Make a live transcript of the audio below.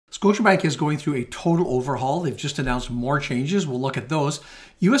Scotiabank is going through a total overhaul. They've just announced more changes. We'll look at those.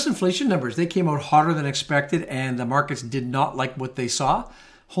 U.S. inflation numbers, they came out hotter than expected, and the markets did not like what they saw.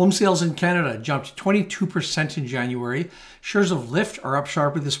 Home sales in Canada jumped 22% in January. Shares of Lyft are up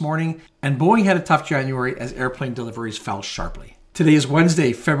sharply this morning, and Boeing had a tough January as airplane deliveries fell sharply. Today is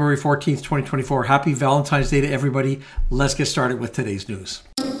Wednesday, February 14th, 2024. Happy Valentine's Day to everybody. Let's get started with today's news.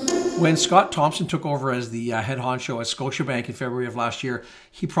 When Scott Thomson took over as the head honcho at Scotiabank in February of last year,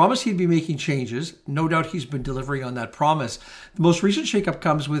 he promised he'd be making changes. No doubt he's been delivering on that promise. The most recent shakeup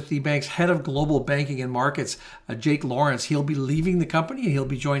comes with the bank's head of global banking and markets, Jake Lawrence. He'll be leaving the company and he'll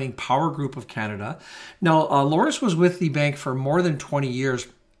be joining Power Group of Canada. Now, Lawrence was with the bank for more than 20 years.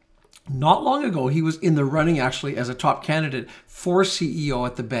 Not long ago, he was in the running actually as a top candidate for CEO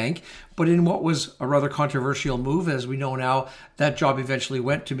at the bank, but in what was a rather controversial move. As we know now, that job eventually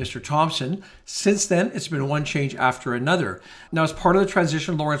went to Mr. Thomson. Since then, it's been one change after another. Now, as part of the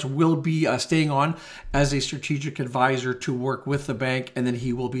transition, Lawrence will be staying on as a strategic advisor to work with the bank, and then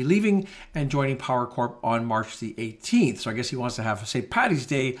he will be leaving and joining Power Corp on March the 18th. So I guess he wants to have St. Paddy's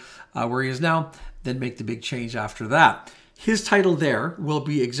Day where he is now, then make the big change after that. His title there will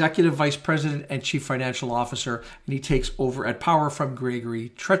be Executive Vice President and Chief Financial Officer, and he takes over at Power from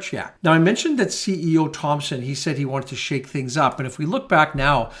Gregory Tretiak. Now, I mentioned that CEO Thomson, he said he wanted to shake things up. And if we look back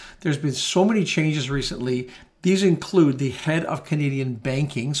now, there's been so many changes recently. These include the head of Canadian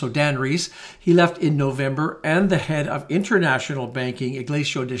banking, so Dan Rees, he left in November, and the head of international banking,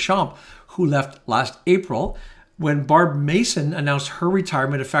 Ignacio Deschamps, who left last April. When Barb Mason announced her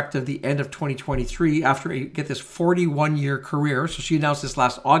retirement effective the end of 2023 after a 41-year career, so she announced this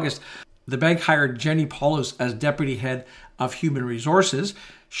last August, the bank hired Jenny Paulus as deputy head of human resources.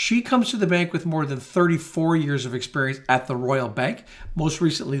 She comes to the bank with more than 34 years of experience at the Royal Bank. Most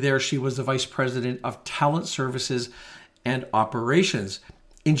recently there, she was the vice president of talent services and operations.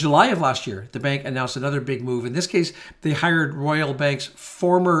 In July of last year, the bank announced another big move. In this case, they hired Royal Bank's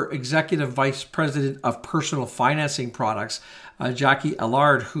former executive vice president of personal financing products, Jackie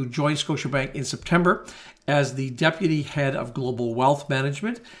Allard, who joined Scotiabank in September as the deputy head of global wealth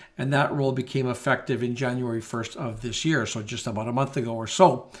management. And that role became effective in January 1st of this year, so just about a month ago or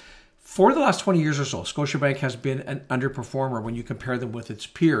so. For the last 20 years or so, Scotiabank has been an underperformer when you compare them with its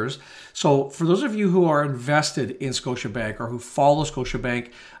peers. So for those of you who are invested in Scotiabank or who follow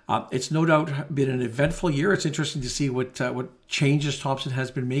Scotiabank, it's no doubt been an eventful year. It's interesting to see what changes Thomson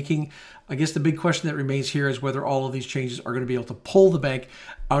has been making. I guess the big question that remains here is whether all of these changes are going to be able to pull the bank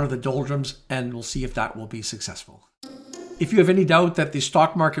out of the doldrums, and we'll see if that will be successful. If you have any doubt that the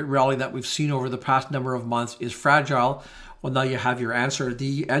stock market rally that we've seen over the past number of months is fragile, well, now you have your answer.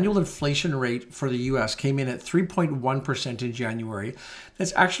 The annual inflation rate for the U.S. came in at 3.1% in January.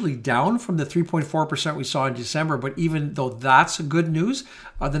 That's actually down from the 3.4% we saw in December. But even though that's good news,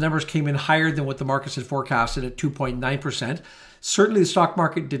 the numbers came in higher than what the markets had forecasted at 2.9%. Certainly, the stock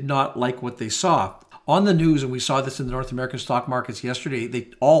market did not like what they saw. On the news, and we saw this in the North American stock markets yesterday, they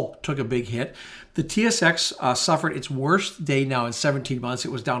all took a big hit. The TSX suffered its worst day now in 17 months.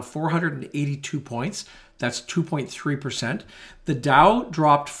 It was down 482 points. That's 2.3%. The Dow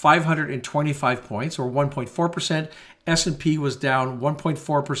dropped 525 points, or 1.4%. S&P was down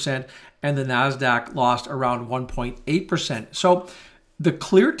 1.4%, and the NASDAQ lost around 1.8%. So the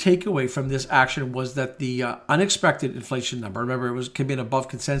clear takeaway from this action was that the unexpected inflation number, remember, came in above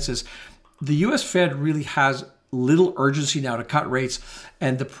consensus. The U.S. Fed really has little urgency now to cut rates,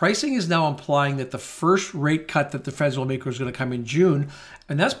 and the pricing is now implying that the first rate cut that the Feds will make is going to come in June,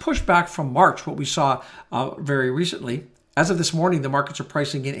 and that's pushed back from March, what we saw very recently. As of this morning, the markets are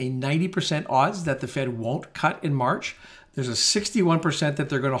pricing in a 90% odds that the Fed won't cut in March. There's a 61% that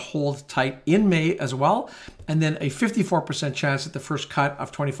they're going to hold tight in May as well, and then a 54% chance that the first cut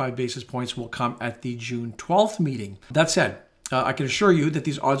of 25 basis points will come at the June 12th meeting. That said, I can assure you that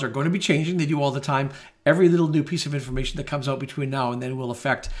these odds are going to be changing. They do all the time. Every little new piece of information that comes out between now and then will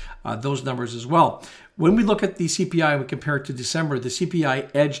affect those numbers as well. When we look at the CPI and we compare it to December, the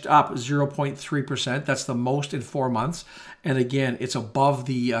CPI edged up 0.3%. That's the most in 4 months. And again, it's above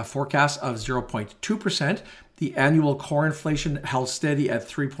the forecast of 0.2%. The annual core inflation held steady at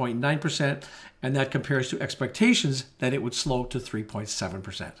 3.9%, and that compares to expectations that it would slow to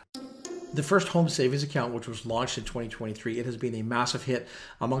 3.7%. The first home savings account, which was launched in 2023, it has been a massive hit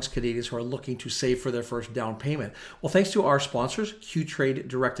amongst Canadians who are looking to save for their first down payment. Well, thanks to our sponsors, Q-Trade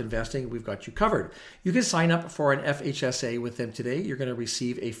Direct Investing, we've got you covered. You can sign up for an FHSA with them today. You're going to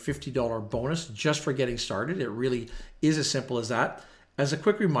receive a $50 bonus just for getting started. It really is as simple as that. As a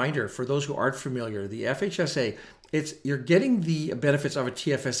quick reminder for those who aren't familiar, the FHSA, you're getting the benefits of a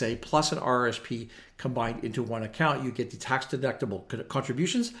TFSA plus an RRSP combined into one account. You get the tax-deductible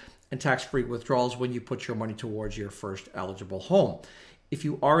contributions and tax-free withdrawals when you put your money towards your first eligible home. If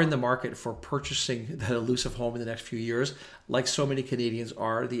you are in the market for purchasing that elusive home in the next few years, like so many Canadians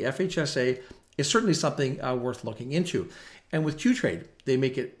are, the FHSA is certainly something worth looking into. And with Qtrade, they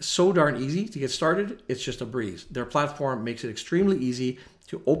make it so darn easy to get started, it's just a breeze. Their platform makes it extremely easy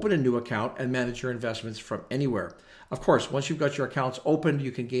to open a new account and manage your investments from anywhere. Of course, once you've got your accounts opened,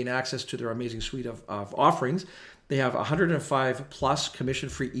 you can gain access to their amazing suite of offerings. They have 105 plus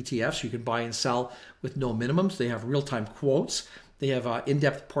commission-free ETFs you can buy and sell with no minimums. They have real-time quotes. They have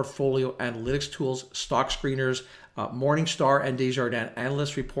in-depth portfolio analytics tools, stock screeners, Morningstar and Desjardins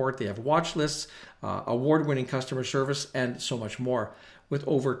analyst report. They have watch lists, award-winning customer service, and so much more. With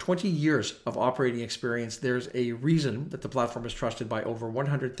over 20 years of operating experience, there's a reason that the platform is trusted by over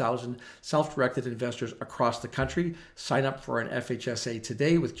 100,000 self-directed investors across the country. Sign up for an FHSA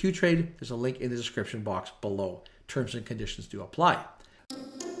today with Qtrade. There's a link in the description box below. Terms and conditions do apply.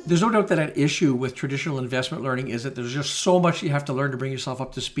 There's no doubt that an issue with traditional investment learning is that there's just so much you have to learn to bring yourself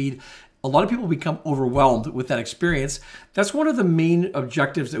up to speed. A lot of people become overwhelmed with that experience. That's one of the main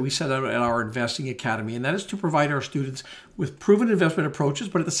objectives that we set out at our Investing Academy, and that is to provide our students with proven investment approaches,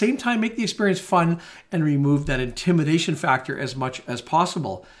 but at the same time make the experience fun and remove that intimidation factor as much as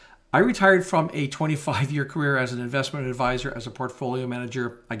possible. I retired from a 25-year career as an investment advisor, as a portfolio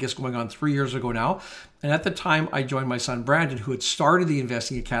manager, I guess going on 3 years ago now. And at the time, I joined my son, Brandon, who had started the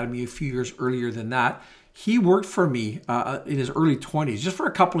Investing Academy a few years earlier than that. He worked for me in his early 20s, just for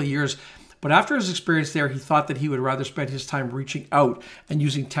a couple of years. But after his experience there, he thought that he would rather spend his time reaching out and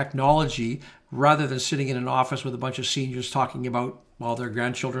using technology rather than sitting in an office with a bunch of seniors talking about, well, their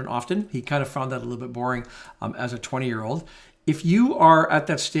grandchildren often. He kind of found that a little bit boring as a 20-year-old. If you are at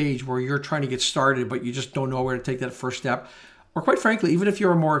that stage where you're trying to get started, but you just don't know where to take that first step, or quite frankly, even if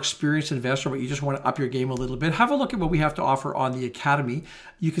you're a more experienced investor, but you just want to up your game a little bit, have a look at what we have to offer on the Academy.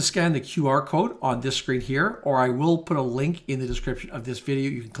 You can scan the QR code on this screen here, or I will put a link in the description of this video.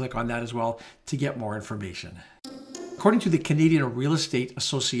 You can click on that as well to get more information. According to the Canadian Real Estate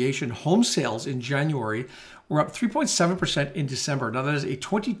Association, home sales in January were up 3.7% in December. Now that is a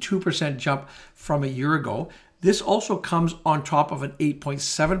 22% jump from a year ago. This also comes on top of an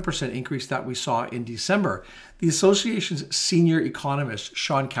 8.7% increase that we saw in December. The association's senior economist,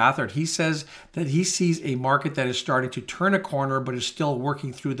 Sean Cathard, he says that he sees a market that is starting to turn a corner, but is still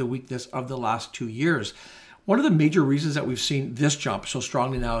working through the weakness of the last 2 years. One of the major reasons that we've seen this jump so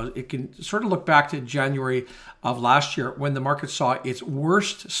strongly now is it can sort of look back to January of last year when the market saw its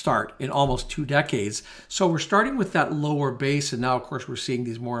worst start in almost 2 decades. So we're starting with that lower base, and now, of course, we're seeing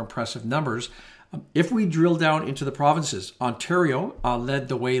these more impressive numbers. If we drill down into the provinces, Ontario led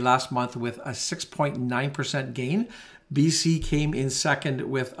the way last month with a 6.9% gain. BC came in second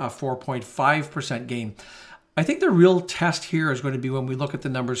with a 4.5% gain. I think the real test here is going to be when we look at the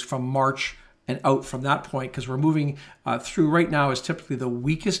numbers from March and out from that point, because we're moving through right now is typically the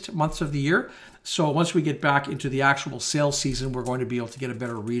weakest months of the year. So once we get back into the actual sales season, we're going to be able to get a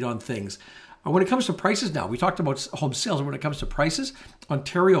better read on things. When it comes to prices now, we talked about home sales. And when it comes to prices,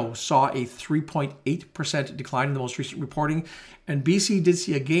 Ontario saw a 3.8% decline in the most recent reporting, and BC did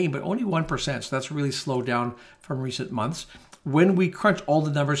see a gain, but only 1%. So that's really slowed down from recent months. When we crunch all the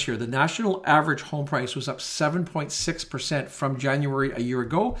numbers here, the national average home price was up 7.6% from January a year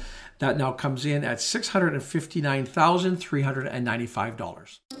ago. That now comes in at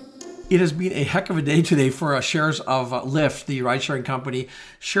 $659,395. It has been a heck of a day today for shares of Lyft, the ride-sharing company.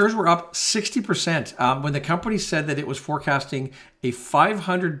 Shares were up 60% when the company said that it was forecasting a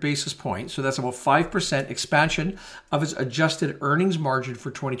 500 basis point, so that's about 5% expansion of its adjusted earnings margin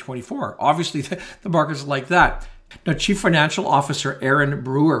for 2024. Obviously, the market's like that. Now, Chief Financial Officer Aaron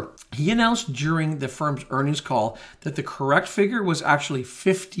Brewer, he announced during the firm's earnings call that the correct figure was actually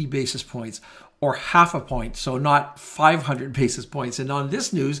 50 basis points, or half a point, so not 500 basis points. And on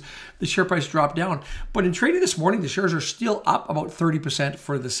this news, the share price dropped down. But in trading this morning, the shares are still up about 30%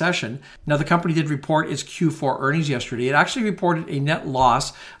 for the session. Now, the company did report its Q4 earnings yesterday. It actually reported a net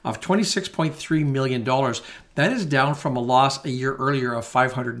loss of $26.3 million. That is down from a loss a year earlier of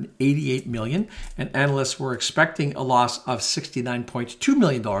 $588 million, and analysts were expecting a loss of $69.2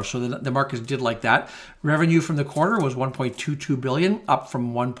 million. So the markets did like that Revenue from the quarter was $1.22 billion, up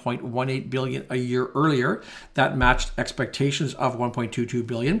from $1.18 billion a year earlier. That matched expectations of $1.22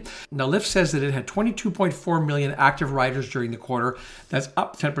 billion. Now, Lyft says that it had 22.4 million active riders during the quarter. That's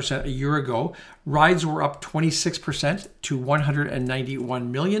up 10% a year ago. Rides were up 26% to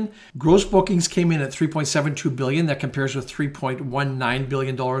 191 million. Gross bookings came in at $3.72 billion. That compares with $3.19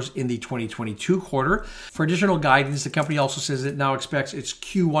 billion in the 2022 quarter. For additional guidance, the company also says it now expects its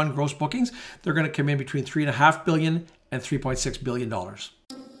Q1 gross bookings. They're going to come in between $3.5 billion and $3.6 billion.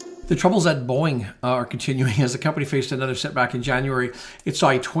 The troubles at Boeing are continuing as the company faced another setback in January. It saw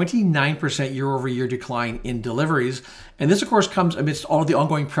a 29% year-over-year decline in deliveries. And this, of course, comes amidst all of the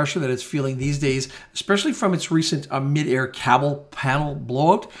ongoing pressure that it's feeling these days, especially from its recent mid-air cable panel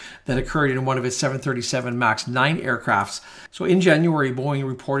blowout that occurred in one of its 737 MAX 9 aircrafts. So in January, Boeing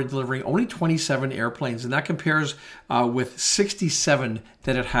reported delivering only 27 airplanes, and that compares with 67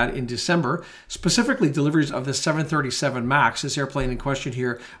 that it had in December. Specifically, deliveries of the 737 MAX, this airplane in question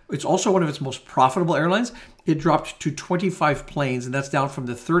here, it's also one of its most profitable airlines. It dropped to 25 planes, and that's down from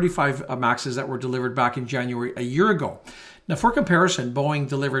the 35 MAXs that were delivered back in January a year ago. Now, for comparison, Boeing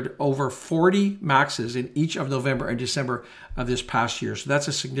delivered over 40 MAXs in each of November and December of this past year. So that's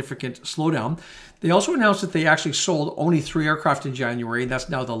a significant slowdown. They also announced that they actually sold only 3 aircraft in January, and that's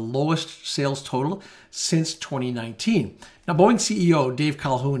now the lowest sales total since 2019. Now, Boeing CEO Dave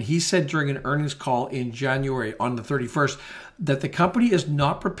Calhoun, he said during an earnings call in January on the 31st that the company is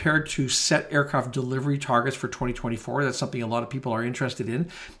not prepared to set aircraft delivery targets for 2024. That's something a lot of people are interested in.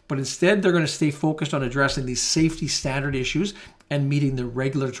 But instead, they're going to stay focused on addressing these safety standard issues and meeting the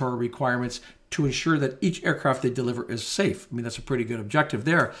regulatory requirements to ensure that each aircraft they deliver is safe. I mean, that's a pretty good objective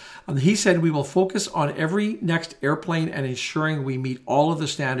there. He said, we will focus on every next airplane and ensuring we meet all of the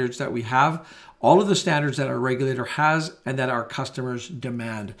standards that we have, all of the standards that our regulator has and that our customers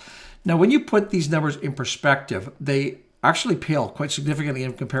demand. Now, when you put these numbers in perspective, they actually pale quite significantly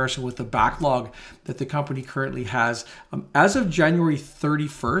in comparison with the backlog that the company currently has. As of January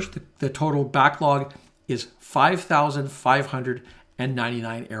 31st, the total backlog is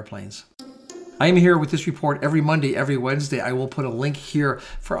 5,599 airplanes. I am here with this report every Monday, every Wednesday. I will put a link here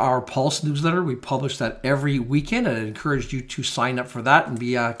for our Pulse newsletter. We publish that every weekend, and I encourage you to sign up for that and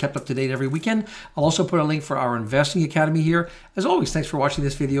be kept up to date every weekend. I'll also put a link for our Investing Academy here. As always, thanks for watching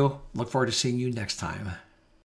this video. Look forward to seeing you next time.